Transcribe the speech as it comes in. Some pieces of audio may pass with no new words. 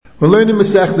We're learning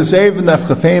Masechtas Erev and Daf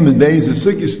Chafayim and Beis. The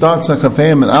Sugya starts on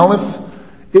Chafayim and Aleph.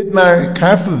 Itmar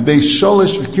Karfav Beis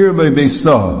Sholish V'kira Bei Beis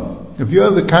Sa. If you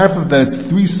have the Karfav that it's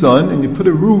 3 sun and you put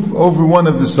a roof over one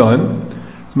of the sun,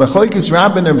 it's Machlokes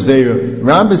Rabba and Reb Zera.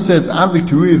 Rabba says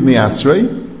Avikuri of Miasrei.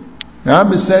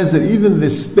 Rabba says that even the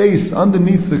space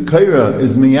underneath the Kaira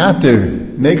is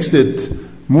Miyater, makes it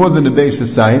more than the base of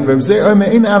Sayim. Reb Zera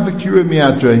Me'in Avikuri of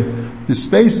Miyatrei. The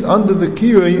space under the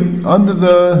kiri, under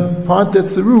the part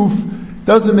that's the roof,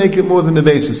 doesn't make it more than the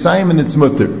base of Sayim, and it's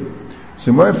mutter.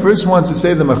 So Gemara first wants to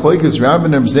say the Machlokes Rabba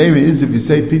and Reb Zera is if you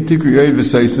say Pitikri Yored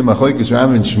V'Saisim, Machlokes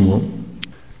Rabba and Shmuel.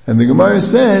 And the Gemara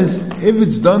says, if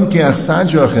it's done Ke'ach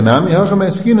Sadra Achanami, Hacham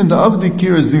Eskin and the Avdi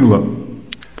Kira Zila.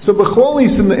 So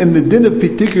B'cholis in the din of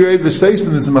Pitikri Yored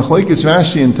V'Saisim, there's a Machlokes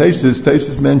Rashi and Taisus.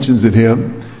 Taisus mentions it here.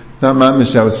 Not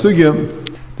Mamish Sugya.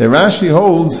 That Rashi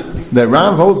holds, that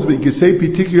Rav holds that you can say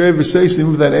Pitikri Yored V'Saisim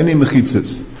without any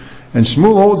mechitzas. And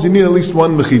Shmuel holds you need at least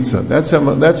one mechitza. That's how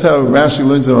Rashi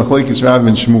learns the Machlokes Rav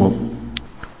and Shmuel.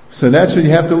 So that's what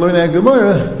you have to learn at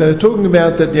Gemara, that are talking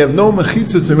about that you have no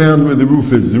mechitzas around where the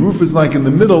roof is. The roof is like in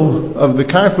the middle of the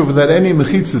karfa without any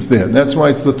mechitzas there. That's why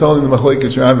it's the telling the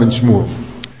Machlokes Rav and Shmuel.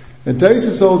 And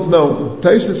Taisus holds no.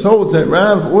 Taisus holds that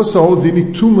Rav also holds you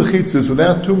need 2 mechitzas.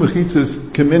 Without 2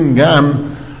 mechitzas, kamin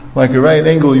gam, like a right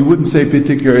angle, you wouldn't say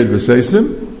Pitikri Yored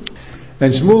V'Saisim.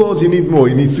 And Shmuel holds you need more.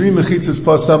 You need 3 mechitzas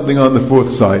plus something on the 4th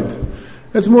side.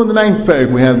 That's more than the 9th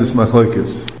parak we have this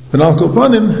machlokes. But Al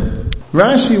Kopanim,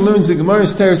 Rashi learns the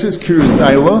Gemara's teretz is Kiras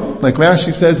Ayla. Like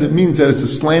Rashi says, it means that it's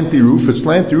a slanty roof. A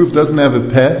slanty roof doesn't have a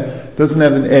peh, doesn't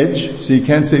have an edge, so you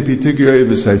can't say Pitikri Yored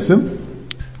V'Saisim.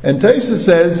 And Taisa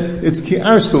says it's Ki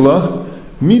Arsala,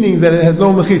 meaning that it has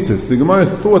no mechitzas. The Gemara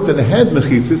thought that it had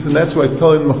mechitzas, and that's why it's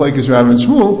telling Machlokes Rav and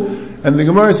Shmuel. And the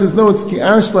Gemara says, no, it's Ki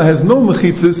Arsala has no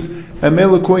mechitzas, and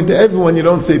male according to everyone, you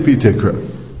don't say Pitikra.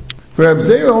 For Reb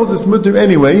Zera holds this mutter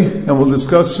anyway, and we'll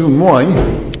discuss soon why.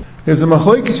 There's a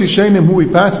Machlokes Yishenim who we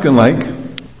paskin like.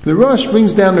 The Rosh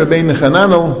brings down Rabbeinu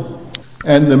Chananel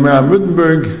and the Maram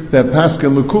Rudenberg that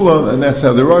paskin L'Kula, and that's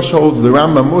how the Rosh holds. The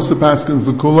Rambam also paskins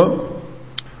L'Kula.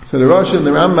 So the Rosh and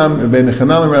the Rambam, Rabbeinu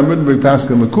Chananel and Ram Rudenberg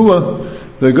paskin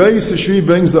L'Kula. The Gayis Hashri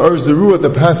brings the Or Zerua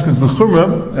that paskins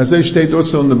L'Chumra, as they state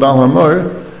also in the Baal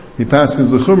HaMar. He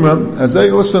paskins L'Chumra. As they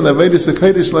also in Avedis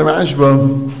HaKadosh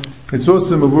L'Rashba, it's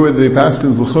also Mavur that he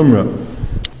paskins L'Chumra.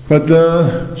 But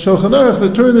the Shulchan Aruch,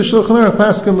 the Torah and the Shulchan Aruch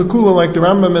paskin L'Kula like the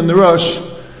Rambam and the Rosh,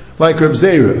 like Reb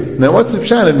Zera. Now what's the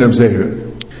pshat in Reb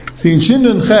Zera? See, in Shin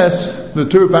and Ches, the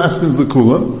Torah paskins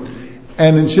L'Kula.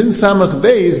 And in Shin Samach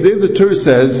Beis, there the Torah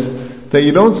says that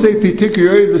you don't say Pitikri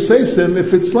Yored V'Saisim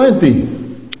if it's slanty.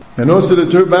 And also the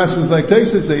Torah paskins like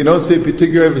Taisus that you don't say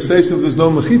Pitikri Yored V'Saisim if there's no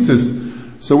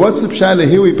mechitzas. So what's the pshat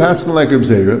here we paskin like Reb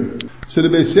Zera? So the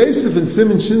Beis Yosef in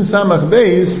Siman Shin Samach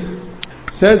Beis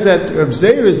says that Reb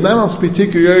Zera is not on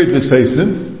Pitikri Yored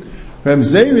V'Saisim. Reb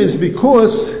Zera is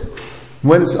because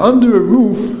when it's under a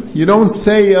roof, you don't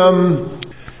say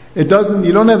you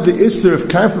don't have the Isser of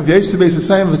Karfav Yosef Beis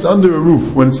Hasayim if it's under a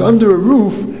roof. When it's under a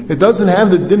roof, it doesn't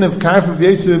have the din of Karfav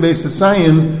Yosef Beis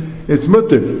Hasayim, it's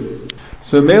mutter.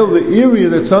 So the area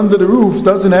that's under the roof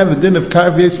doesn't have the din of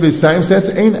Karfav Yosef Beis Hasayim, so that's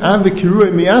Ein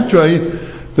Avikirui Miatrai.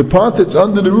 The part that's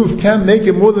under the roof can't make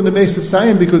it more than the Beis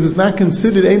Hasayim because it's not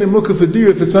considered Ein Mukha Fadir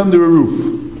if it's under a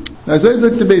roof. Now, it's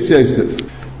like the Beis Yosef.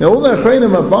 Now, all the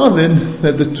Achrayim are bothered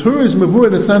that the Torah is Mavur,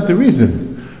 that's not the reason.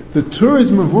 The Torah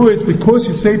is Mavur, it's because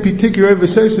you say Pitikri Yored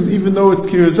V'Saisim even though it's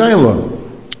Kirazayla.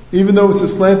 Even though it's a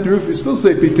slant roof, you still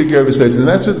say Pitikri Yored V'Saisim. And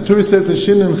that's what the Torah says in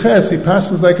Shin and Ches, he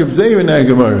passes like Reb Zera in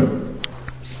Gemara.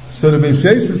 So the Beis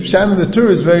Yosef pshat in the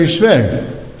Torah is very shver.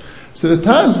 So the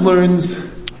Taz learns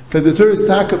that the Torah is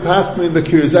taka paskin in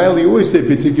Kirazayla, you always say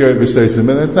Pitikri Yored V'Saisim,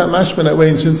 but that's not mashman that way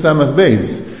in Shin Samach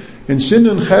Beis. In Shin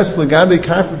and Ches, L'gadei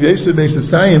Karfav Yosef Beis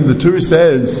Hasayim, the Torah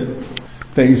says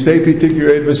that you say Pitikri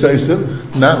Yored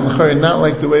V'Saisim, not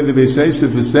like the way the Beis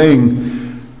Yosef is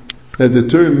saying that the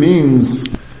Torah means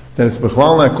that it's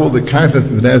B'chlal not called a karfa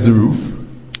if it has a roof.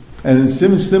 And in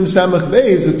Sim Samach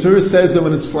Beis, the Torah says that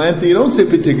when it's slanty, you don't say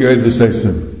Pitikri Yored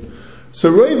V'Saisim.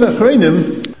 So Roi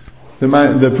V'Achreinim, the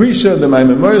Prisha, the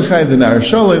Maimon Mordechai, the Nar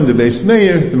Shalom, the Beis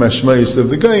Meir, the Mashmayis of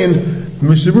the Gayin, the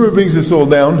Mishabur brings this all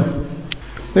down.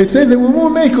 They say that we're more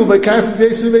makel by Karfav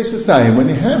Yosef Beis Hasayim. When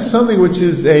you have something which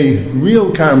is a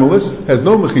real karmelis, has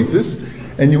no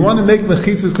mechitzas, and you want to make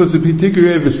mechitzas because of Pitikri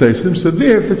Yored V'Saisim, so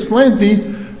there, if it's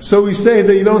slanty, so we say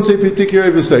that you don't say Pitikri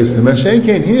Yored V'Saisim. Hashem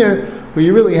can't hear where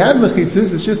you really have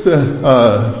mechitzas, it's just a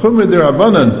chumrah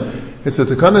derabanan. It's a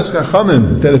tekanas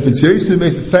chachamim, that if it's Yosef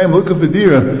Beis Hasayim, look at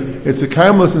Vidira, it's a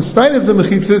karmelis in spite of the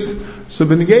mechitzas, so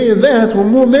b'negei of that, we're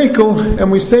more makel,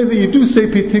 and we say that you do say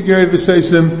Pitikri Yored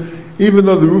V'Saisim, even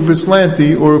though the roof is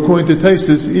slanty, or according to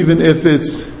Taisus, even if it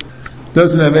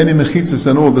doesn't have any mechitzas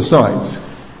on all the sides.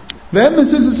 The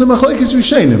emphasis is a machlekes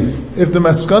rishenim. If the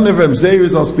maskana of Reb Zeir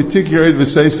is als particular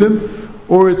v'seisim,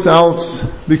 or it's als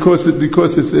because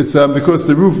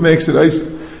the roof makes it ice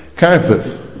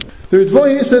karfif. The Ritva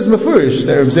here says mafurish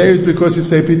that Reb Zeir is because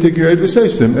it's a particular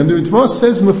v'seisim, and the Ritva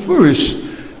says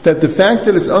mafurish that the fact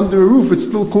that it's under a roof, it's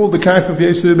still called the karfif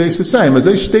yesur beis v'sayim, as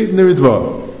I state in the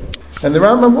Ritva. And the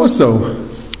Rambam also,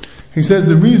 he says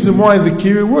the reason why the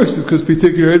kiri works is because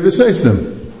particular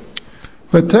v'seisim.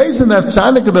 But Taisan that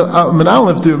Tzadik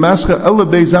Menalef to Maska Ella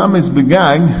Beis Amis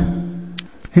Begag,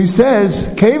 he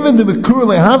says, Kaven de Bekur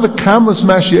Lehava Kamlos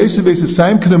Mashi Yesu Beis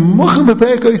Asayim K'ne Muchem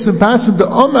Beperek Oysim Pasim De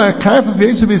Omar Karfaf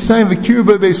Yesu Beis Asayim V'kir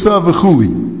Be Beisav V'chuli.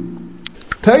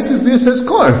 Taisan there says,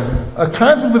 Klar, a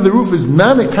karfaf of the roof is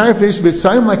not a karfaf Yesu Beis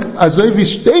Asayim like Azoy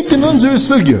V'shteit in Unzer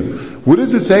Sugya. What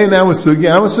does it say in our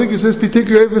Sugya? Our Sugya says,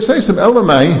 particular V'sayim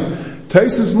Elamai.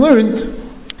 Taisan's learned,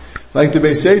 like the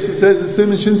Beis Yosef says in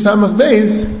Siman Shin Samach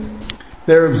Beis,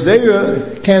 that Reb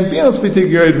Zeir can't be else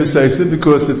particular v'seisim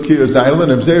because it's Kiras Island.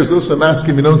 Reb Zeir is also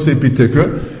masking, we don't say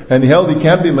pitikra, and he held he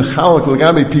can't be mechalak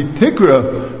l'gabe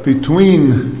pitikra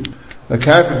between the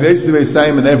karfaf v'yesir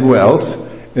v'sayim and everywhere else.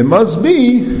 It must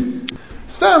be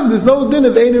stam. There's no din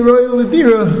of ein royal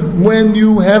ladira when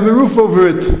you have a roof over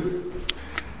it.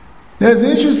 There's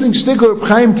an interesting shtickle of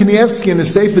Chaim Kanievsky in the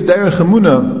Sefer Derech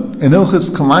Emunah in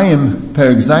Ilchas Kalayim,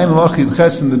 Perek Zayin Lochid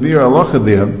Ches in the Bir Alocha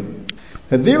there.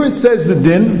 And there it says the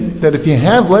din that if you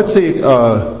have, let's say, a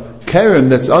kerem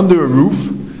that's under a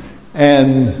roof,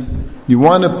 and you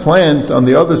want to plant on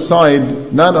the other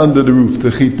side, not under the roof,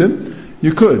 the chitin,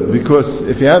 you could, because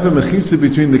if you have a mechitza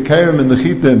between the kerem and the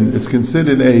chitin, it's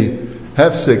considered a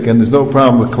hefsek, and there's no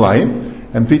problem with Kalayim.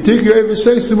 And particularly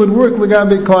v'seisim would work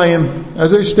l'gabe Kalayim,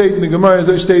 as I state in the Gemara, as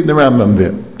I state in the Rambam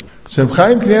there. So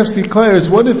Chaim Kanievsky declares,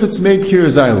 what if it's made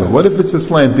kirazayla? What if it's a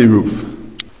slanty roof?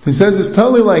 He says it's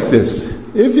totally like this.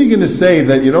 If you're going to say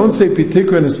that you don't say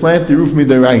pitikra and a slanty roof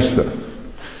midaraisa,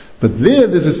 but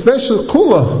there's a special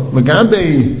kula,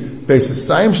 l'gabe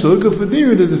beisasayim shalukah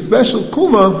v'dir, there's a special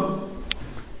kula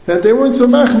that they weren't so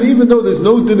machne, even though there's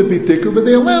no din of pitikra, but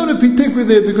they allowed a pitikra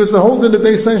there because the whole din of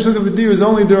beisasayim shalukah v'dir is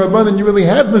only derabban and you really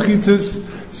have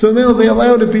mechitzas, so now they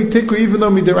allowed a pitikra even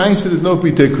though midaraisa there's no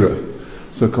pitikra.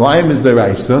 So Kalayim is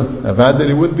deraisa, avad that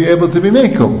it would be able to be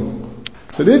mekel.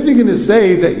 But if you're going to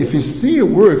say that if you see it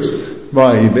works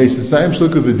by beisasayim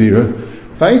shlukah v'dira,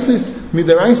 vaisis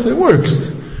midaraisa it works.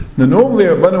 Now normally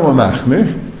Rabbanu were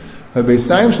machmir, but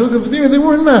beisasayim shlukah v'dira they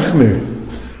weren't machmir.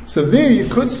 So there you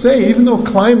could say, even though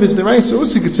Kalayim is deraisa,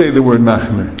 also you could say the word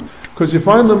machmir, because you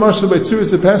find the mashal by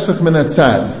tzuras pesach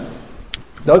menatzad.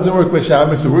 Doesn't work by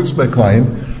Shabbos, it works by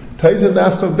Kalayim. Taisan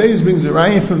Dafchav Beis brings a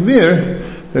raya from there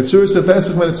that Tzuras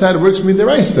HaPesach when it's works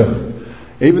midaraisa.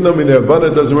 Even though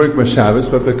midarabana doesn't work by Shabbos,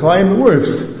 but by Kalayim it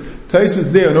works.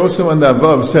 Taisan's there, and also on the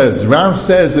Avav says, Rav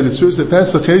says that it's Tzuras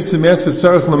HaPesach Yosem Yesed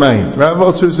Tzarech L'mayit. Rav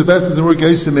al Tzuras HaPesach doesn't work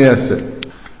Yosem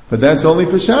Yesed. But that's only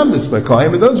for Shabbos. By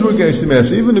Kalayim it does work Yosem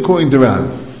Yesed, even according to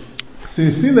Rav. So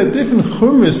you see that different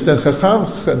chumras that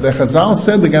Chazal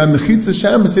said, the guy Mechitza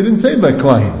Shabbos, he didn't say by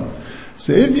Kalayim.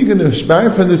 So if you're going to spare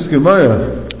from this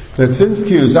Gemara, that since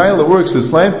Kirazayla works, the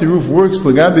slanty roof works,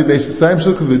 Lagabi Beisasayim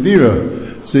Shlukah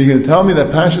V'dira, so you're going to tell me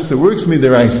that Pashas it works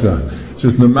midaraisa.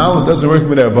 Just normal, it doesn't work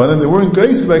midarabana, and they weren't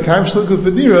geised by Karm Shlukah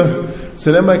V'dira,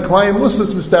 so then my client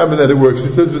Muslims mistabah that it works. He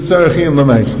says, V'tzarachim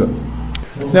L'maisa.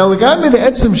 Now, Lagabi the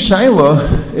Etzem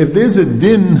Shaila, if there's a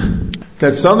din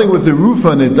that's something with the roof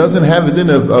on it, doesn't have a din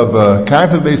of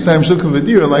Karm Beisasayim Shlukah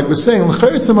V'dira, like we're saying,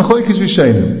 L'chayetz HaMachlokes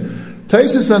Rishonim.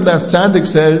 Taisus on Daf Tzadik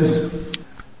says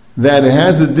that it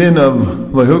has a din of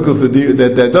lahukah v'dir,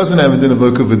 that doesn't have a din of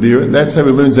lahukah v'dir. That's how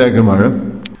we learn Zeh Gemara.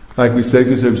 Like we say,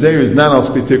 because Reb Zeir is not al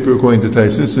spitikra according to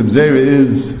Taisus. Reb Zeir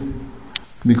is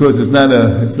because it's not a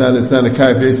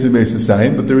karf yesud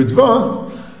beisasayim. But the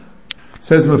Ritva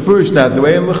says mafurish that the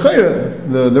way in l'chayra,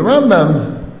 the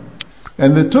Rambam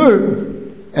and the Tur,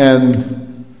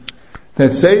 and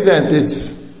that say that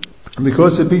it's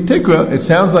because of pitikra, it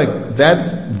sounds like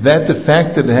that the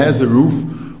fact that it has a roof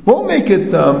won't make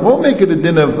it a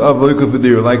din of loika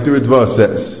v'dir, like the Ritva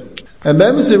says. And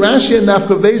then we say Rashi and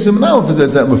Nafchav Beizim and Aleph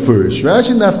says that mafurish.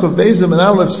 Rashi and Nafchav Beizim and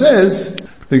Aleph says,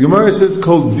 the Gemara says,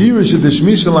 called Dirish of the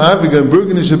Shmish al-Aviga and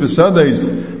Burganish of Besadais,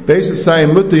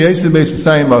 Beisasayim Mutta Yesed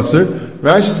Beisasayim Aser.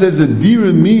 Rashi says that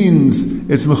Dira means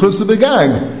it's Mechusa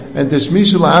Begag, and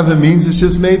Tashmish al-Aviga means it's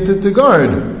just made to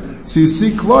guard. So you see,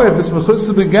 Klor, if it's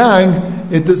Mechusa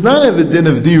Begag, it does not have a din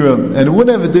of Dira, and it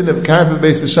wouldn't have a din of Karfa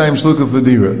Beisasayim Shlukah for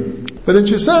Dira. But in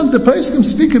Shesant, the Poskim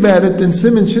speak about it in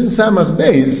Siman Shin Samach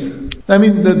Beis. I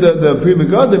mean, the Pri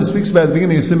Megadim speaks about the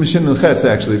beginning of Siman Shin and Ches,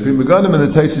 actually. Pri Megadim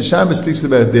and the Taisus Shabbos speaks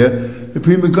about it there. The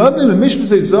Pri Megadim and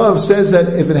Mishpasei Zav says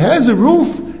that if it has a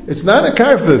roof, it's not a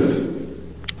karfif.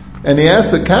 And he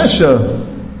asks the Kasha,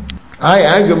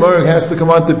 Agamar has to come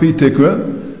on to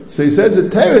Pitikra. So he says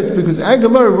it teretz because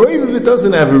Agamar, Roiv if it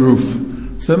doesn't have a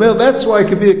roof. So that's why it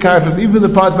could be a karfif. Even the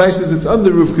part that says it's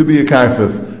under roof could be a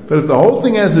karfif. But if the whole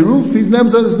thing has a roof, he's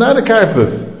nemzon, it's not a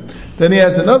karfif. Then he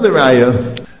has another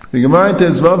raya. The Gemara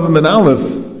says, Rav and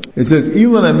Aleph, it says,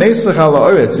 Ilan ha-mesach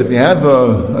ala oretz. If you have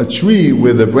a tree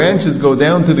where the branches go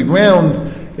down to the ground,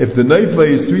 if the neifa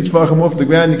is 3 tefachim off the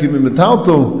ground, you can be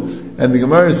metaltal. And the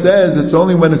Gemara says it's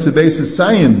only when it's a base of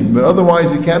sayin, but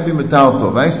otherwise you can't be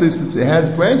metaltal. If it has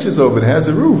branches over it, it has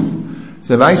a roof.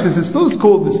 So if it's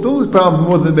still a problem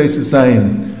more than base of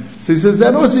sayin. So he says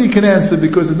that also you can answer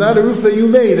because it's not a roof that you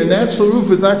made. A natural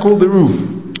roof is not called a roof.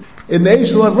 In the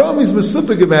Eishel Avram, he's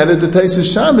mesupik about it. The Taisus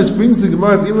Shabbos brings the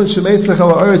Gemara of Ilan Shemesach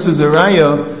ala Oretz as a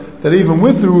raya that even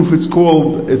with the roof it's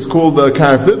called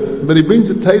karfif. But he brings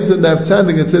the Taisus and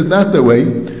Avtzadik and says not that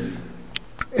way.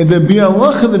 And the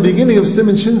Bialach in the beginning of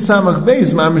Siman Shin Samach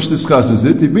Beis, Mamish discusses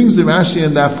it. He brings the Rashi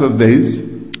and Dafka Beis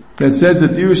that says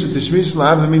that Dirish Tishmish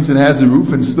Lava means it has a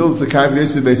roof and still it's a karfif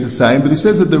Yesod Beis Asayim. But he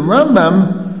says that the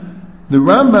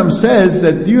Rambam says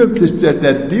that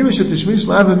Dirish Tishmish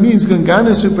Lava means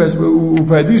Ganganas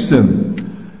Upardisim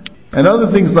and other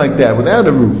things like that without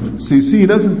a roof. So you see, he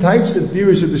doesn't touch that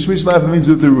Dirish Tishmish Lava means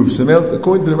with the roof. So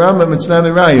according to the Rambam, it's not a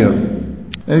raya.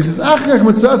 And he says, Achach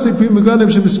Matzasi Pri Megadim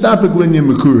Shemistapik Linyam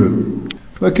Makura.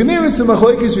 But Kanir it's a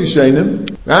Machlekes Rishayim.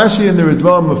 Rashi and the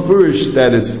Ritva Mefurish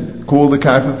that it's called a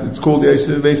karfif, it's called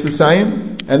Yesod Beis Asayim.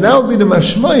 And that will be the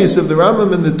mashmayis of the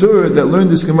Rambam and the Torah that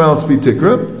learned this Gemara al Tzvi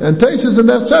Tikra. And Taisus and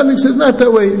Avtzadik says not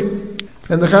that way.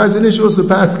 And the Chazon Ish also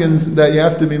paskins that you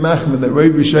have to be machmir, that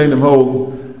Rav Rishayim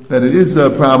hold that it is a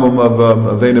problem of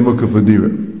Avena Mukha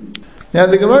Fadira. Now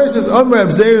the Gemara says, Amr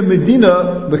Abzeir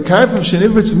Medina, the karfif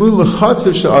shenivritz mul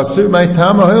l'chatzer she'asir, my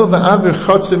tamahel v'avir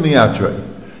chatzer miyatrei.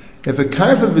 If a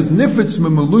karfif is nifritz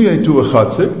memuluyah to a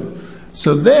chatzer,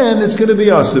 so then it's going to be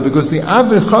asir, because the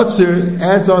avir chatzer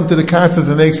adds on to the karfif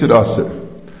and makes it asir.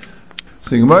 So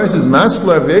the Gemara says,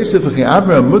 Masklar v'yesef v'chi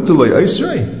avir amutulay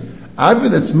aisrei. Avir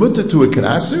that's mutter to it can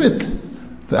asir it.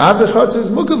 The avir chatzer is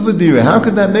mukha v'dira. How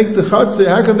could that make the chatzer,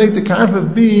 how can make the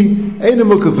karfif be eina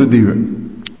mukha v'dira?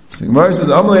 So Gemara says,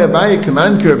 Amalei Abaye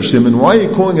command Reb Shimon. Why are you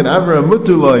calling it Avra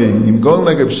Mutulai? You're going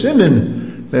like Reb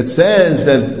Shimon that says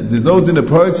that there's no din of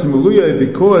parts in Muluyah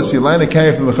because you line a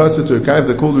carry from a chatzah to a carry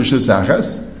that called Rishus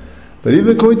Achas. But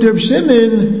even according to Reb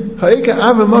Shimon, Ha'ika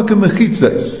Avra Makah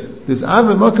Mechitzais. This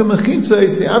Avra Makah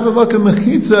Mechitzais, the Avra Makah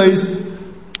Mechitzais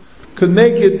could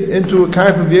make it into a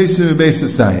carry from Yesod Beis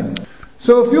Asayim.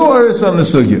 So a few words on the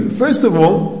sugya. First of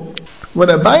all, when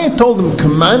Abaye told him,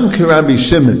 command Rabbi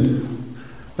Shimon,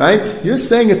 right? You're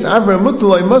saying it's Avra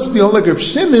Mutulai, must be all like Reb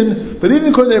Shimon, but even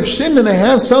according to Reb Shimon, I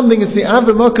have something, it's the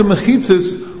Avra Makah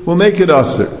Mechitzas, will make it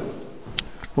Asr.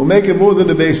 Will make it more than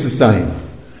the base of Sayin.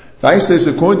 If I say,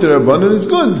 according to Rabbanan, it's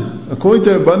good. According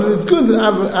to Rabbanan, it's good,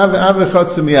 Avra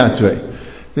Chatzah Miyatrei.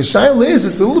 The Shaila is,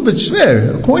 it's a little bit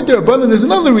shver. According to Rabbanan, there's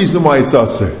another reason why it's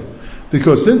Asr.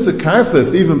 Because since the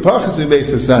Karfif, even Pachas in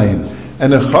base of Sayin,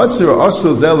 and the Chatzah are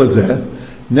Asr Zelazeh,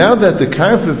 now that the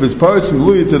Karfif is Paras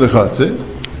Meluya to the Chatzah,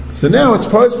 so now it's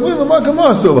Paras Meluya L'Makam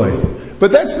Asalai.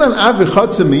 But that's not Avir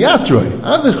Chatzah Miyatrei.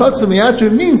 Avir Chatzah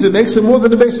Miyatrei means it makes it more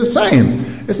than the base of Sayin.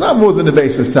 It's not more than the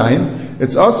base of Sayin.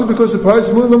 It's also because the Paras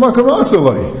Meluya L'Makam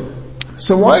Asalai.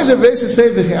 So why is Rav Yosef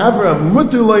saying the Avra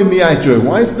Mutulai Miyatrei?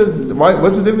 What's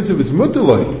the difference if it's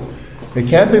Mutulai? It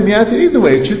can't be Miyatrei either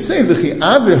way. It should say the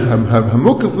Avir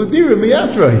Hamukah Fudira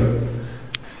Miyatrei.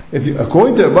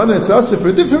 According to Rabbanan, it's also for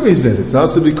a different reason. It's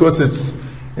also because it's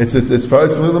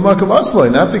Paras Meluya L'Makam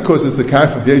Asalai, not because it's the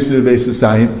Karf of Yesod Beis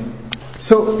Asayim.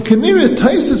 So Kanira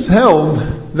Taisus held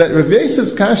that Rav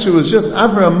Yosef's kasha was just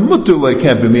Avra Mutulai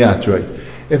can't be Miyatrei.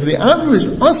 If the Avra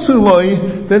is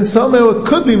Asulai, then somehow it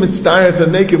could be Mitzdaref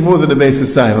and make it more than a Beis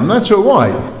Asayim. I'm not sure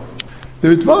why. The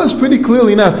Ritva is pretty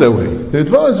clearly not that way. The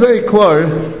Ritva is very clear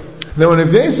that when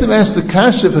Rav Yosef asked the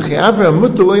kasha of Avra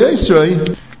Mutulai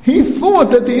Yisrei, he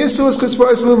thought that the Yisra was because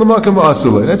Paras Meluya L'Makam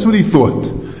Asalai. That's what he thought.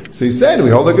 So he said,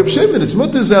 we hold like Reb Shimon, it's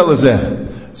Mutter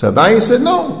Zelazeh. So Abaye said,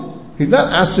 no. He's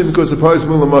not asking because the Paras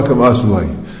Meluya L'Makam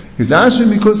Asalai. He's asking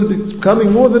because it's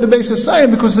becoming more than a base of Sayin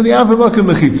because of the Avra Makam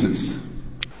Mechitzas.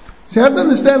 So you have to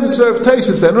understand the story of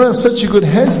Taisus. I don't have such a good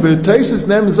hezbollah. Taisus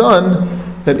names on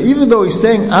that even though he's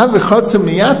saying Avra Chatzah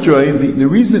Miyatrei, the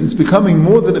reason it's becoming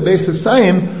more than a base of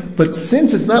Sayin, but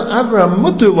since it's not Avra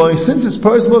Mutulai, since it's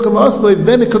Paras Meluya L'Makam Asalai,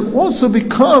 then it could also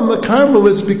become a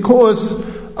Carmelist because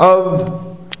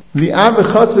of the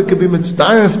avachotza could be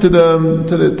mitzdarif to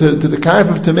the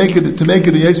karfif to make it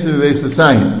a yesem beis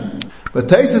v'sayim. But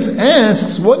Taisus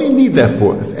asks, what do you need that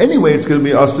for? If anyway it's going to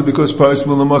be asa because paris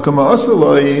mulamakam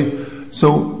asaloi,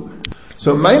 so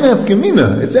meinaf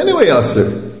gemina, it's anyway asa.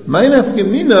 Meinaf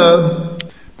gemina,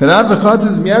 that avachotza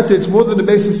is miyata, it's more than the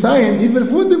beis v'sayim, even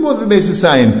if it would be more than the beis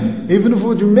v'sayim, even if it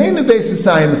would remain the beis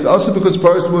v'sayim, it's also because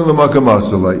paris mulamakam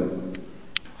asaloi.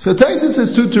 So Taisus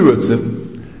says two terutzim.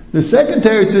 The second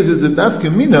teretz is the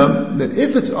nafkamina that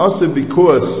if it's also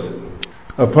because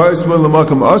a paris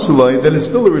mulamakam asalai, then it's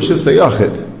still a rishus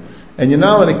hayachid, and you're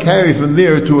not allowed to carry from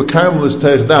there to a karmelis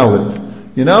teich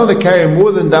dalit. You're not allowed to carry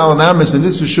more than dalit amis, and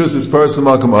this rishus is paris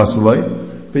mulamakam asalai,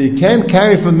 but you can't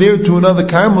carry from there to another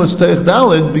karmelis teich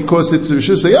dalit because it's a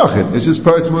rishus hayachid. It's just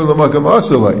paris mulamakam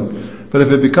asalai. But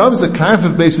if it becomes a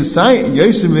karmelis basis sayim,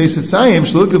 yosem basis sayim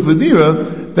shlukah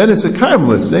v'dira, then it's a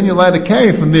karmelis. Then you're allowed to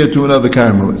carry from there to another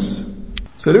karmelis.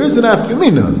 So there is an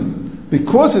afkamina.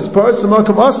 Because it's paris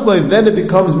mulamakam asalai, then it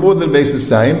becomes more than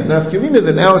basis sayim. And afkamina,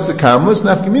 then now it's a karmelis. And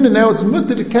afkamina, now it's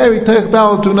mutter to carry teich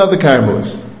dalit to another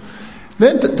karmelis.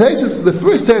 Then Taisus, the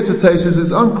first teretz of Taisus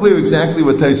is unclear exactly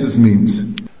what Taisus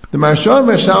means. The Maharsha and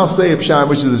Marshal say a pshat,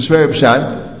 which is a shver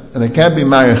pshat, and I can't be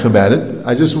marich about it.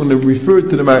 I just want to refer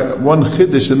to the one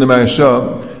chiddush in the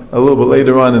Maharsha a little bit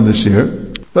later on in this year.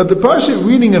 But the parsha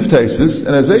reading of Taisus,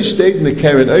 and as I state in the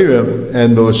Keren Eira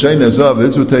and the L'Shein Azav,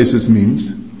 is what Taisus means.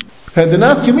 And the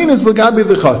nafkamin is l'gabi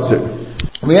the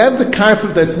chatzir. We have the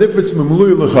karpif that's nifritz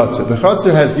memului l'chatzir. The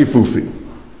chatzir has gifufi.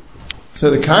 So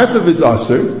the karpif is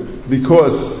aser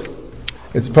because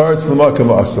it's paritz l'makam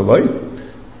asalai,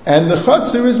 and the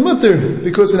chatzir is mutter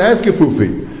because it has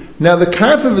gifufi. Now the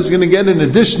karpif is going to get an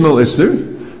additional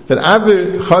isser that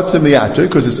aver chatzir miyatr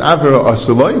because it's aver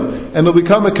asalai, and it'll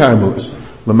become a karmelis.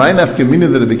 L'may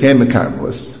nafkamina that it became a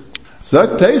karmelis.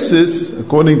 Zak Taisus,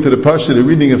 according to the parsha, the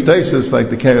reading of Taisus, like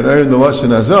the Keren Eira and the Lashon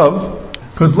Azav,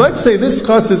 because let's say this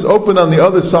chatzir is open on the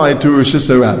other side to Rosh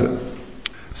Hashanah.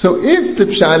 So if the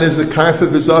pshat is the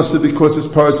karpif is also because it's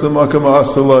paris l'makam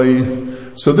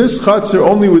asalai, so this chatzir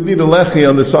only would need a lechi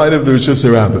on the side of the Rosh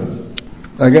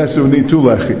Hashanah. I guess it would need two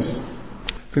lechis.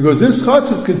 Because this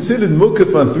chatzir is considered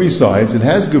mukaf on three sides. It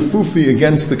has gefufi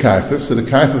against the karpif, so the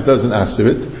karpif doesn't answer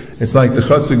it. It's like the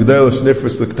chatzir g'del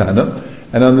shnifris l'ktana.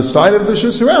 And on the side of the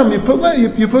shusharam,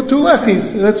 you put two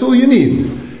lechis. That's all you need.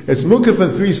 It's mukaf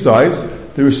on three sides.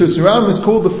 The shusharam is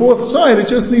called the fourth side. It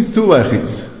just needs two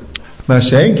lechis.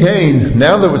 Mashen Kain,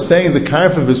 now that we're saying the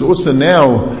karpif is also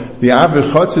now the aver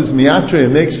chatzis miyatre, it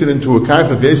makes it into a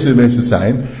karpif yesir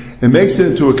mesasayim, it makes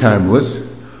it into a karmelis.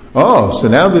 Oh, so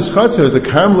now this chatzir is a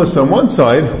karmelis on one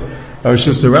side, or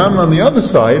shusharam on the other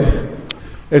side.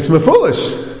 It's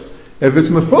mefulish. If it's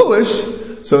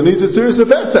mefulish, so it needs a tzuris of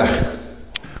Pesach.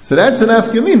 So that's an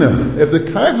afkamina. If the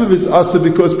karpif is asa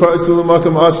because paris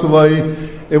l'makam asalai,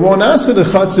 it won't asa the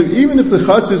chatzir, even if the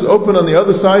chatzir is open on the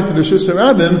other side to the Rosh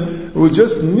Hashanah, it would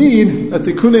just need a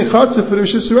tikunei chatzir for the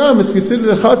Rosh Hashanah. It's considered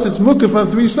a chatzir, it's mukaf on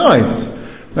three sides.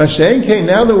 Now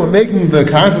that we're making the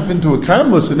karpif into a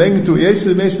karmelis, we're making it into a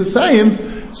yesir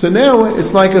mesasayim, so now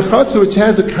it's like a chatzir which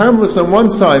has a karmelis on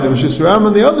one side and Rosh Hashanah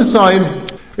on the other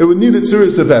side, it would need a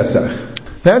tzuris of Pesach.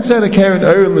 That's how the Keren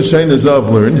Eira and L'Shein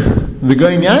Azav learn. The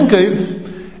Gaon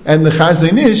Yankov and the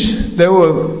Chazon Ish, they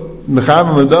were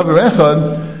mechaber l'davar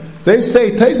echad. They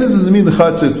say Taisus doesn't mean the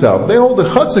chatzir itself. They hold the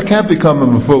chatzir can't become a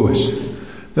mefulish.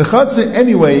 The chatzir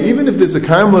anyway, even if there's a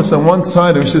karmelis on one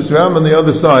side and shusharam on the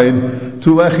other side,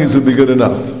 two lechis would be good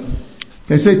enough.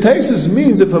 They say Taisus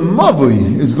means if a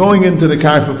mavli is going into the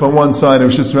karpif on one side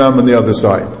and shusharam on the other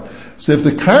side. So if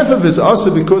the karpif is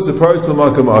also because of paris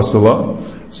l'makam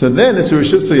asala, so then it's a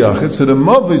rishus hayachid. So the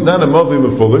mavli is not a mavli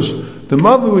mefulish. The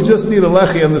mavli would just need a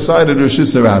lechi on the side of the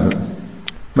rishus harabim.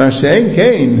 Mashen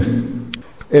Kain,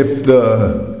 if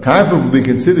the karpif would be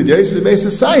considered yesir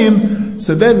mesasayim,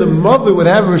 so then the mavli would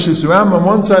have a rishus harabim on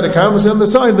one side, a karmelis on the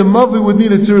side. The mavli would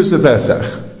need a tzuris of Pesach.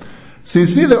 So you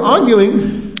see, they're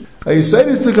arguing. You say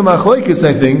this to Kamachlekes,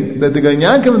 I think, that the Gaon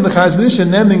Yankov and the Chazon Ish are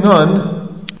naming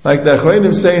on, like the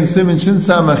Achronim say in Siman Shin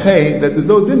Samachay, that there's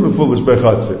no din mefulish by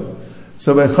chatzir.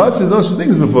 So by chatzir, there's no such thing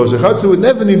as mefulish. A chatzir would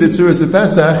never need a tzuris of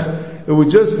Pesach. It would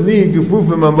just need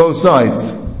gefufim on both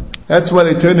sides. That's why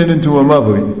they turn it into a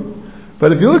mavli.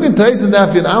 But if you look in Taisus and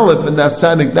Daf Yud Aleph and Daf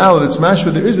Tzadik Dalet, it's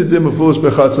mashma, there is a din mefulish by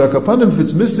chatzir. Upon him, if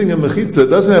it's missing a mechitza, it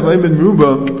doesn't have imin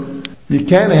ruba, you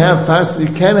can't have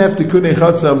tikunei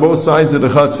chatzir on both sides of the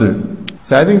chatzir.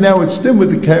 So I think now it's stim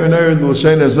with the Keren Eira and the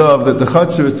L'Shein Azav that the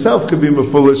chatzir itself could be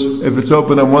mefulish if it's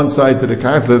open on one side to the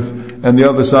karpif and the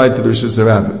other side to the rishus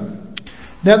harabim.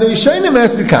 Now the Rishonim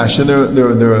ask a kasha, the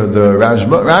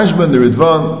Rashba and the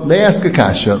Ridvan, they ask a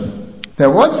kasha, Now,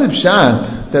 what's the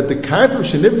pshat that the karpif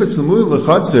shenifetz l'muyil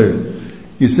l'chatzer,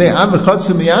 you say av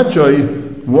v'chatzer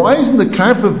miyatroi, why isn't the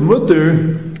karpif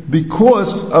mutter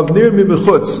because of nir mi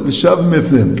b'chutz v'shav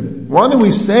mifnim? Why don't we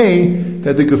say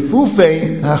that the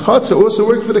gefufei hachatzer also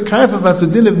work for the karpif as a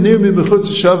din of nir mi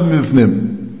b'chutz v'shav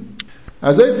mifnim?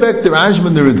 As I fact the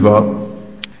Rashba the Ritva,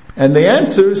 and the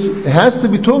answers it has to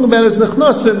be talking about as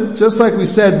nechnasim, just like we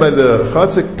said by the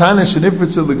chatzer ktana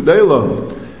shenifetz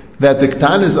l'gdeila, that the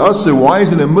Ktan is also, why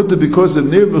isn't it mutter because of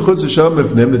nir b'chutz v'shav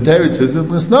mifnim? The Teretz says,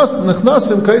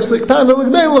 nechnasim kais l'ktana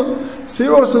l'gdeila. So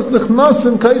here also is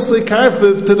nechnasim kais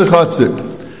l'karfiv to the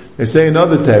Chatzir. They say in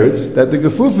other Teretz that the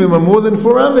gefufim are more than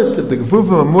 4 amis. If the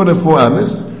gefufim are more than 4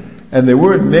 amis, and they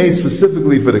weren't made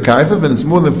specifically for the karfiv, and it's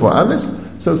more than 4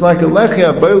 amis, so it's like a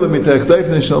lechia b'olam mitach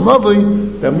doifin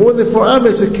shalmavi, that more than 4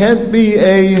 amis, it can't be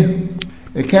a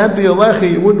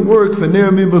lechi, it wouldn't work for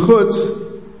nir mi b'chutz.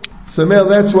 So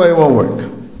that's why it won't work.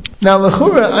 Now,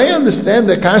 l'chura, I understand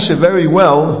the kasha very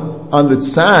well on the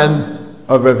tzad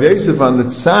of Rav Yosef, on the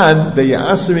tzad that you're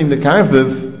answering the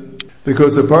karviv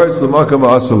because the parts l'makam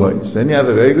asaloi. Then you have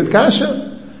a very good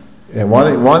kasha. And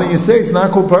why don't you say it's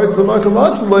not called parts l'makam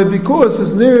asaloi because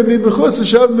it's near mi b'chutz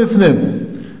v'shav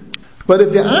mifnim. But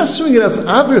if you're answering it as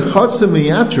avir chatzah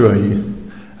miyatroi,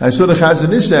 I saw the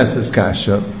Chazon Ish ask this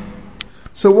kasha.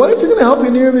 So what is it going to help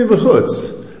you near mi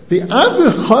b'chutz? The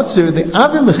Avir Chatzir, the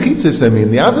Avir Mechitzis,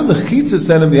 the Avir Mechitzis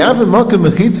and the Avir Makam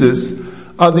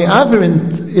Mechitzis are the Avir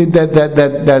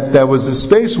that was the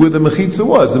space where the Mechitza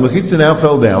was. The Mechitza now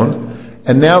fell down,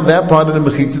 and now that part of the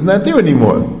Mechitza is not there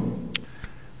anymore.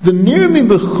 The Nir Mi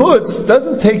B'chutz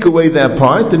doesn't take away that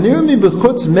part. The Nir Mi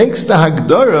B'chutz makes the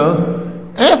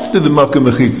Hagdara after the Makam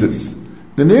Mechitzis.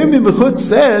 The Nir Mi B'chutz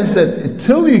says that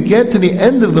until you get to the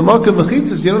end of the Makam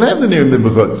Mechitzis, you don't have the Nir Mi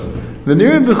B'chutz. The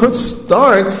Nir Mi B'chutz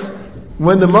starts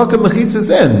when the Makam Mechitzas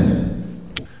end.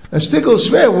 A shtickle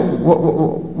shver,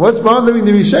 what's bothering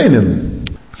the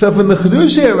Rishonim? So from the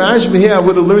Chedushei Rashba here, I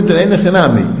would have learned that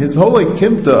Einachanami. His whole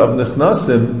kimta of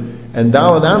Nechnasim and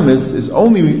Dalad Amis is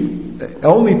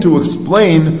only to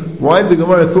explain why the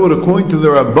Gemara thought, according to the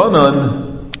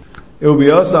Rabbanan, it will be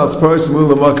Asal's person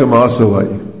Mula Makam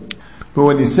Asalai. But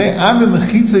when you say Avim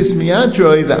Mechitzais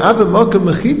Miyadroi, the Avim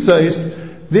Makam Mechitzais,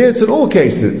 there it's in all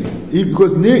cases.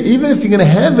 Because even if you're going to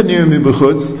have a Nir Mi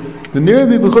B'chutz, the Nir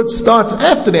Mi B'chutz starts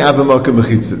after the Avim Makam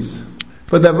Mechitzais.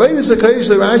 But the way the Shakayish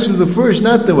the Rashi the first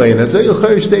not the way. And as I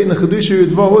Yochai state in the Chedushei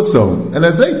Ritva also. And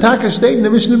as I Taka state in the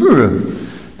Mishnah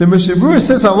Berurah. The Mishnah Berurah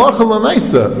says Halacha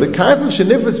L'maisa. The karpif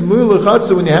shenifetz muyil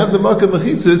l'chatzer when you have the Makam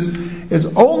Mechitzas is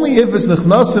only if it's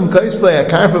Nechnasim Kaislei a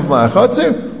karpif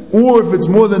la'achatzer, or if it's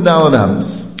more than Dalad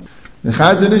Amis. The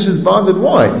Chazon Ish is bothered.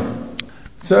 Why?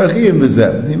 Tzarechiyim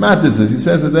b'zeh. He matters this. He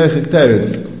says that Derech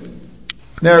Teretz.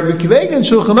 Now Rabbi Akiva in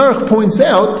Shulchan Aruch points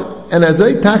out, and as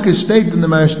I Taka state in the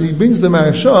Maharsha, he brings the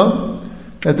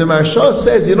Maharsha, that the Maharsha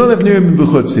says you don't have Nir Mi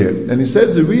B'chutz here. And he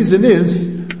says the reason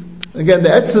is, again, the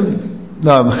Etzem,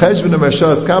 Cheshbon and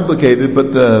Maharsha is complicated,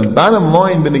 but the bottom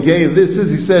line b'negei of this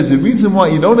is, he says, the reason why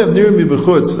you don't have Nir Mi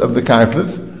B'chutz of the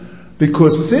karpif,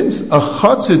 because since a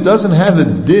chatzir doesn't have a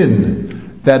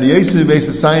din that Yosef Beis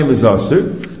Hasayim is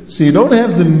aser, so you don't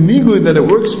have the migui that it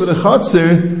works for the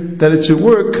chatzir, that it should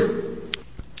work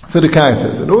for the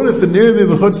karpif. In order for Nir Mi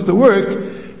B'chutz to work,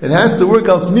 it has to work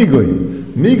out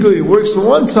migui. Migui works for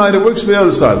one side, it works for the other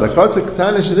side. Like chatzir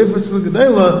ktana shenifetz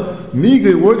l'gedela,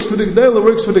 migui works for the gedela,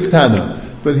 works for the ktana.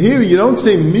 But here you don't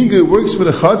say migui works for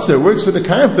the chatzir, it works for the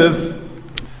karpif,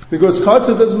 because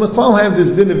chatzah doesn't have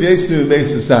this din of Yosef and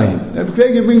Beis Hasayim. And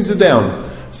Bekvega brings it down.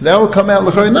 So now will come out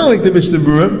not like the Mishnah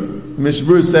Berurah. The Mishnah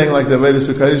Berurah is saying like the Vedas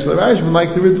HaKadosh L'Rashba,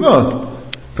 like the Ritva.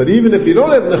 But even if you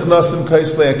don't have Nechnasim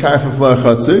Kaislei a karpif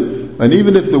la'achatzer, and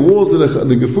even if the walls of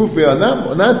the Gefufi are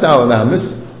not Dalad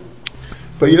Amis,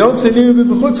 but you don't say Nir Mi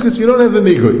B'chutz because you don't have a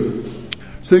migui.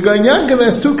 So the Gaon Yankov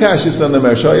has two kashas on the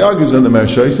Maharsha. He argues on the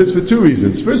Maharsha. He says for two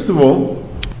reasons. First of all,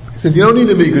 he says you don't need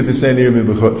a migui to say Nir Mi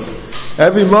B'chutz.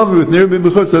 Every mavi with Nir Mi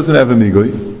B'chutz doesn't have a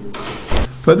migui.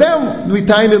 But then we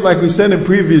tied it like we said in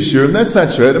previous year, and that's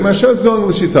not true. The Maharsha is going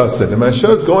l'shitasa. The Maharsha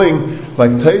is going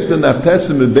like Taisa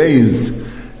Naftesim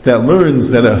Beis that learns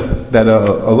that a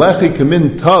lechi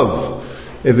kamin tav,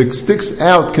 if it sticks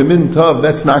out kamin tav,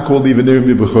 that's not called even Nir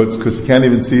Mi B'chutz, because you can't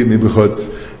even see it Mi B'chutz.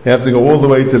 You have to go all the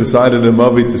way to the side of the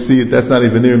mavi to see it. That's not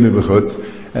even Nir Mi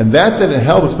B'chutz. And that it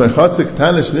helps by chatzir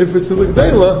ktana shenifetz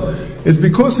l'gedela is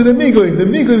because of the migui. The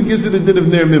migui gives it a din of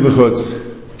Nir Mi B'chutz.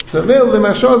 So the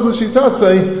Maharsha's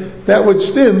l'shitasa, that would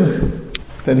stim.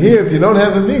 Then here, if you don't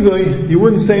have a migui, you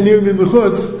wouldn't say Nir Mi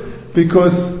B'chutz,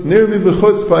 because Nir Mi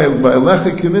B'chutz by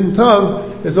lechi kamin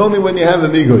tav is only when you have a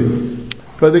migui.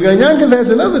 But the Gaon Yankov has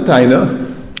another taina,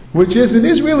 which is, it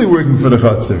is really working for the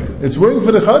Chatzar. It's working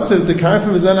for the Chatzar that the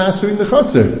Karfif is not answering the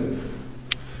Chatzar.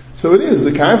 So it is,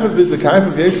 the Karfif is a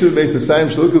Karfif Yeshu based on Sayim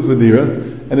Shalukuf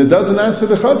Ladira, and it doesn't answer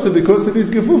the Chatzar because of these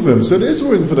Gefufim. So it is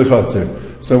working for the Chatzar.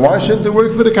 So why shouldn't it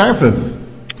work for the Karfif?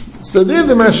 So there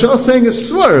the Marshal is saying a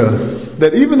svara,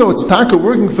 that even though it's taka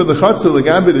working for the Chatzar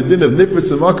L'gabe the din of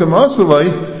Nifritz and Makam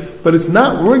Asalai, but it's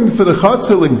not working for the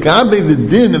Chatzar L'gabe the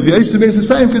din of Yeshu based on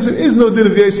Sayim, because there is no din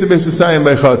of Yeshu based on Sayim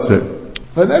by Chatzar.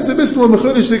 But that's a Bismillah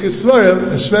Mechudish Dik Svarim,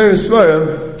 a Shver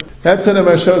Svarim. That's how the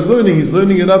Marshal is learning. He's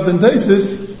learning it up in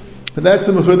Taisis, but that's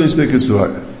a Mechudish Dik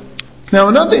Svarim. Now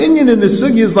another Indian in the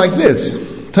Sugi is like this.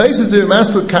 Taisis is a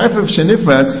Masel Karfif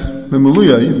Shenifratz,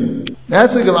 Memuluyai,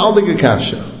 that's a Gavaldik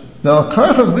Akasha. Now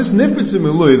Al-Karchach, this Nifritz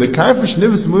Memuluyai, the Karfif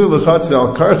Shenifratz Memuluyai L'Chatzar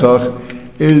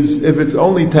Al-Karchach, is if it's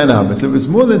only 10 Amas. If it's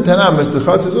more than 10 Amas, the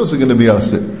Chatzar is also going to be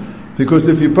Asir. Because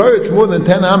if you par it's more than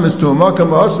 10 amas to a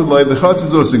makam asalai, the chatz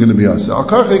is also going to be asal.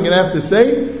 Al-Karchach, you're going to have to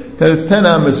say that it's 10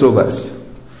 amas or less.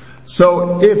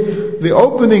 So if the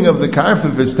opening of the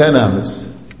karfif is 10 amas,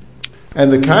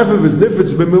 and the karfif is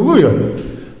nifritz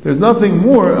b'miluya, there's nothing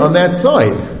more on that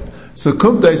side. So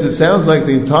kumtais, it sounds like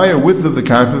the entire width of the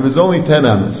karfif is only 10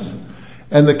 amas.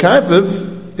 And the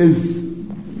karfif is,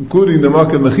 including the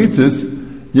makam mechitzis,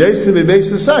 yesim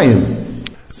v'beis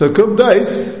asayim. So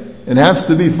kumtais, it has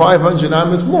to be 500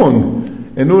 amas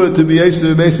long in order to be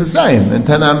Yesir Beis Hasayim and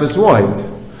 10 amas wide.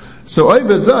 So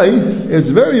Oibazai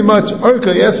is very much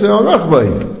Arka Yesir al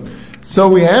Rachbai. So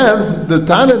we have the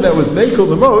Tana that was Mekel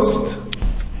the most,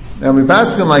 and we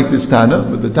pass him like this Tana,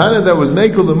 but the Tana that was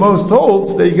Mekel the most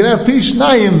holds that you can have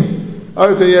Pishnayim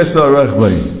Arka Yesir al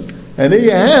Rachbai. And here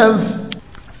you have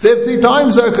 50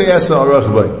 times Arka Yesir al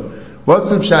Rachbai.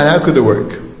 What's the Pshat? How could it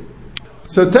work?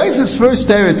 So Taisa's first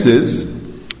teretz is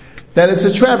that it's a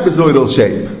trapezoidal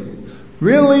shape.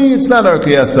 Really, it's not Arka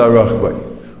Yesir al Rachbai.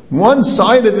 One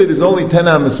side of it is only 10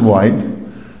 amas wide,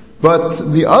 but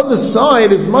the other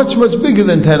side is much, much bigger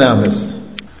than 10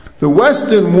 amas. The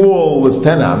western wall was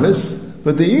 10 amas,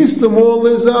 but the eastern wall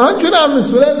is 100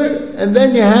 amas, whatever, and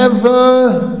then you have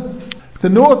the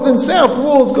north and south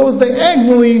walls goes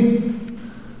diagonally.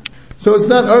 So it's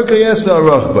not Arka Yesir al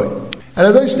Rachbai. And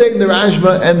as I state in the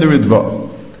Rashba and the Ritva.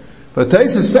 But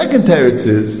Taisa's second teretz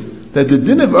is that the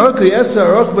din of Arka Yesir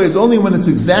al Rachbai is only when it's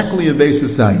exactly a Beis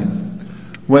Hasayim.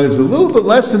 When it's a little bit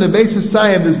less than a Beis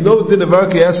Hasayim, there's no din of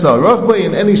Arka Yesir al Rachbai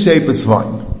in any shape is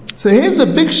fine. So here's a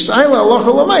big shayla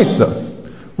halacha l'maisa.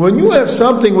 When you have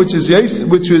something which is less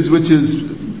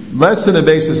than a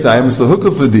Beis Hasayim, it's the hook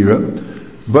of Fadira,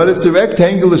 but it's a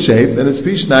rectangular shape and it's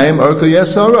Pishnayim Arka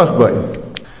Yesir al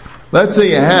Rachbai. Let's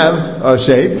say you have a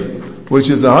shape which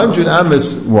is 100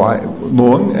 amas wide,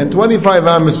 long and 25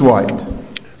 amas wide.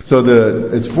 So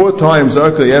it's 4 times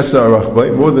Arka Yesir al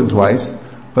Rachbai, more than twice.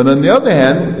 But on the other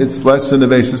hand, it's less than a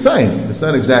Beis Hasayim. It's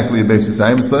not exactly a Beis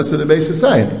Hasayim, it's less than a Beis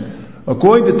Hasayim.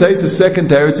 According to Taisa's second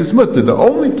teretz, it's mutter. The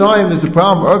only time there's a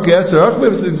problem Arka Yesir al Rachbai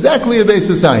is exactly a Beis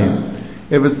Hasayim.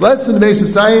 If it's less than a Beis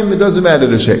Hasayim, it doesn't matter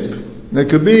the shape. It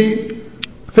could be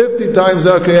 50 times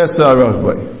Arka Yesir al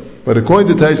Rachbai. But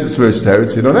according to Taisa's first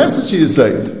teretz, you don't have such a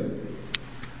yisayid.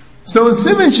 So in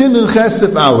Siman Shin and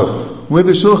Chesef Aleph, where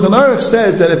the Shulchan Aruch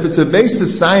says that if it's a Beis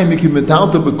Hasayim, you can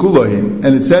metalta b'kulayim,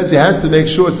 and it says he has to make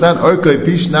sure it's not Arka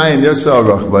Pishnayim Yesir al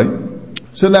Rachbai.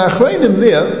 So the Achreinim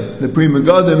there, the Pri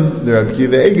Megadim, the Rabbi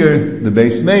Kiva Eger, the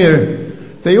Beis Meir,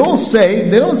 they all say,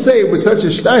 they don't say it with such a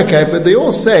shtarkheit, but they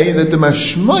all say that the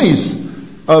mashmois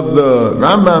of the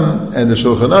Rambam and the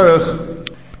Shulchan Aruch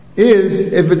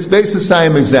is if it's Beis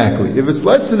Hasayim exactly. If it's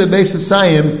less than a Beis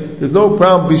Hasayim, there's no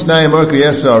problem Pishnayim Arka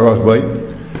Yesir al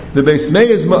Rachbai. The Beis Meir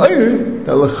is Ma'ir,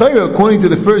 that L'chayra, according to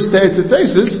the first teretz of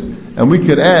Taisus, and we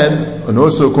could add, and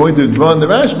also according to the Dvar and the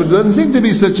Rash, but it doesn't seem to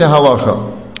be such a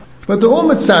halacha. But the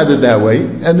Ummah tzadid that way,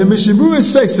 and the Mishabura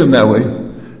says him that way.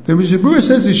 The Mishabura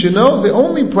says you should know the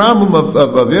only problem of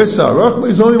Yesir al Rachbai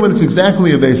is only when it's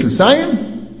exactly a Beis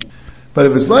Hasayim, but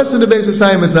if it's less than a Beis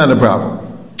Hasayim, it's not a problem.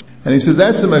 And he says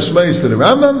that's the mashmayis to the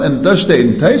Rambam and Dashte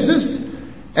in Taisus,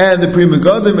 and the Pri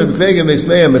Megadim and Kvegem Beis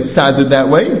Meir mitzadid that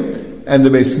way, and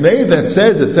the Beis Meir that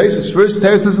says that Taisus first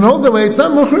teretz doesn't hold that way. It's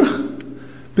not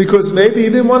muchach, because maybe he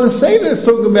didn't want to say that it's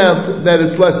talking about that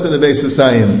it's less than a Beis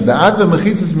Hasayim. The Ava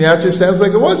Mechitzas Miyatra sounds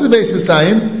like it was a Beis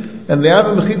Hasayim, and the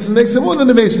Ava Mechitzas makes it more than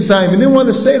a Beis Hasayim. He didn't want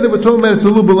to say that we're talking about it's a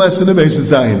little bit less than a Beis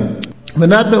Hasayim. But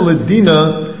not that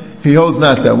Ladina, he holds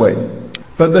not that way.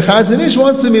 But the Chazon Ish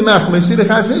wants to be machmir. See, the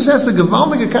Chazon Ish has a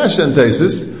gewaldige kasha in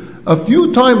Taisus. A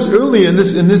few times earlier in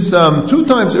this 2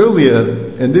 times earlier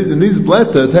in these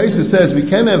bletta, Taisus says we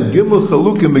can't have gimel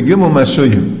chalukim and gimel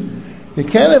mashuyim. You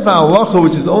can't have a halacha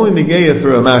which is only negeya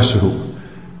for a mashu.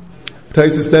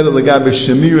 Taisa said it Lagabe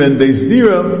Shemira and Beis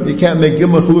Dira, you can't make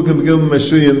Gimel Chalukim Gimel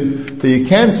Mashuyim, that you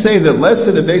can't say that less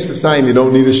than a Beis Hasayim you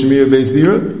don't need a Shemira Beis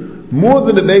Dira, more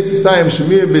than a Beis Hasayim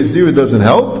Shemira Beis Dira doesn't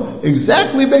help,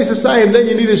 exactly Beis Hasayim then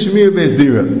you need a Shemira Beis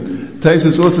Dira.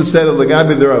 Taisa also said at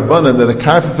Lagabe the Rabbanan that a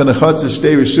Karfif and a Chatzah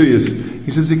Shtei Rishuyas,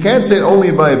 he says you can't say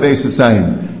only by a Beis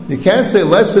Hasayim. You can't say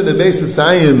less than a Beis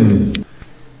Hasayim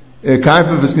a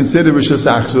Karfif is considered Rishus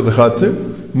Achs or the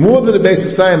Chatzah. More than a Beis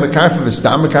Hasayim, a Karfif is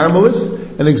Stam a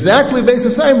Karmelis, and exactly Beis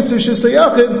Hasayim is Rishus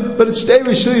Hayachid, but it's Shtei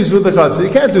Rishuyas with the Chatzah.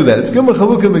 You can't do that. It's Gimel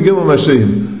Chalukim and Gimel Mashuyim.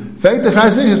 In fact, the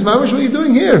Chazon Ish is Mamash, what are you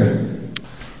doing here?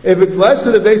 If it's less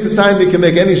than a Beis Hasayim, you can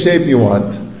make any shape you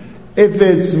want. If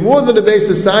it's more than a Beis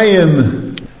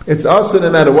Hasayim, it's also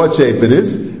no matter what shape it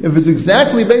is. If it's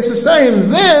exactly Beis Hasayim,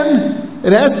 then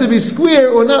it has to be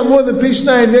square or not more than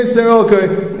Pishnayim Yeser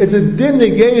Olker. It's a din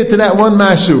negayah to that one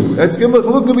mashu. That's Gimel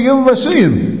Chalukim Gimel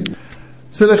Mashuyim.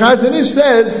 So the Chazon Ish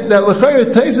says that L'chayr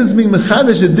Taisa is being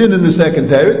mechadash a din in the second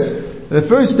teretz. The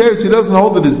first teretz he doesn't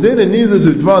hold it as din, and neither does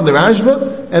it draw in the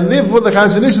Rashba, and therefore the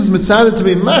Chazon Ish is mitzaded to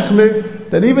be machmir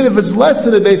that even if it's less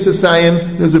than a Beis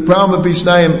Hasayim, there's a problem with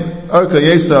Pishnayim Arka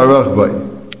Yeser Arach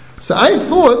Bay. So I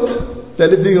thought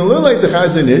that if you're going to learn like the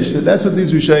Chazon Ish, that's what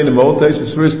these Rishonim hold,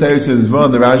 Taisa's first teretz is drawn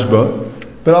in the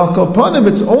Rashba, but Al Kalpanim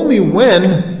it's only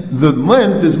when the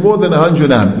length is more than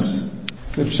 100 amas.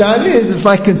 The pshat is, it's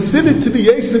like considered to be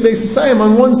Yesem Beis Hasayim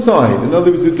on one side. In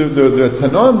other words, the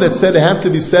Tanam that said it have to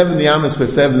be 70 amas for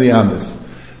 70 amas.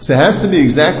 So it has to be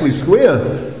exactly square.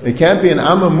 It can't be an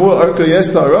amma more Arka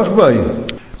Yesta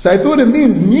Arachbay. So I thought it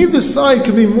means neither side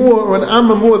can be more or an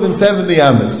amma more than 70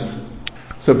 amas.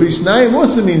 So Pishnayim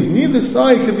also means neither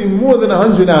side can be more than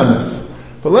 100 amas.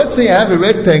 But let's say I have a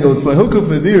rectangle, it's like Hukuf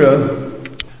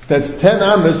Vadira, that's 10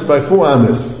 amas by 4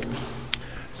 amas.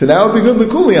 So that would be good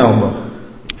L'Kuli Alma.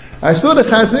 I saw the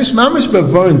Chazon Ish Mamash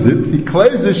Bavarns it, he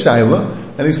clears the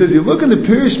Shaila, and he says, you look in the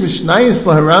Pirish Mishnayis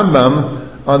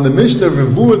LaHarambam, on the Mishnah of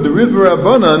Revuah, the River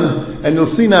Rabbanan, and you'll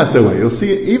see not the way. You'll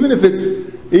see, even if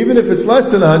it's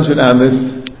less than 100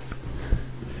 amas,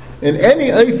 in any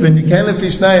eifin, you can't have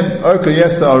Pishnayim Arka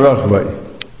Yesa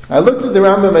Arachbay. I looked at the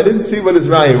Rambam, I didn't see what his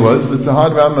raya was, but it's a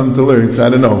hard Rambam to learn, so I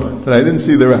don't know. But I didn't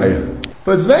see the raya.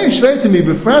 But it's very shver to me,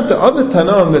 befrat the other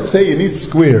Tanam that say you need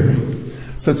square.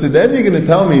 So then you're going to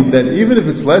tell me that even if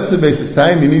it's less than Beis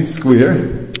Hasayim, you need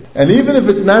square. And even if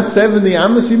it's not 70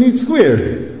 amas, you need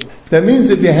square. That means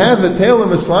if you have a tail of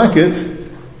mislakit,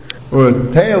 or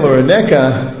a tail or a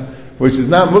neka, which is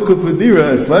not mukaf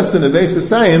v'dira, it's less than a Beis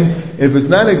Hasayim, if it's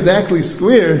not exactly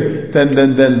square,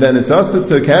 then it's also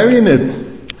to carrying it.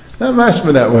 Not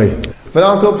mashma that way. But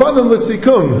al kopanim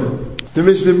l'sikum, the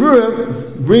Mishnah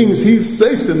Berurah brings his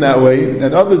says in that way,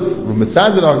 and others,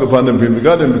 Mitzadin al kopanim,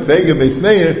 B'megadim, B'tvega, Beis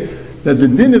Meir, that the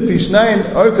din of Pishnayim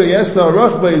Arka Yesa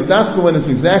Arachba is dafka when it's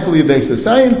exactly a Beis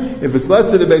Hasayim. If it's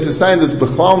less than a Beis Hasayim, there's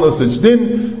B'chlal no such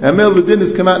din, and the din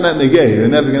has come out not negay. You're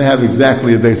never going to have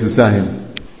exactly a Beis Hasayim.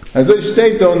 As I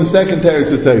state though in the second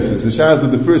teretz of Taisus, the Shaz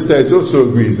that the first teretz also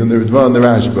agrees, and the Ridvan and the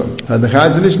Rashba. And the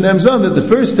Chazon Ish names on that the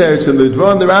first teretz and the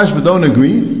Ridvan and the Rashba don't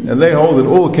agree, and they hold in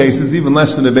all cases, even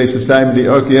less than a Beis Hasayim, the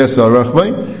Arka Yesa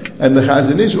Arachba. And the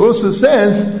Chazon Ish also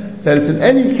says that it's in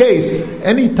any case,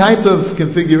 any type of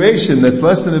configuration that's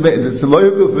less than that's a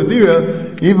loyal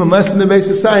Fadira, even less than a Beis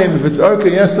Hasayim, if it's Arka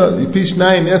Yesa,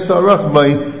 Pishnayim Yesa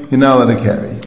Arachba, you're not allowed to carry.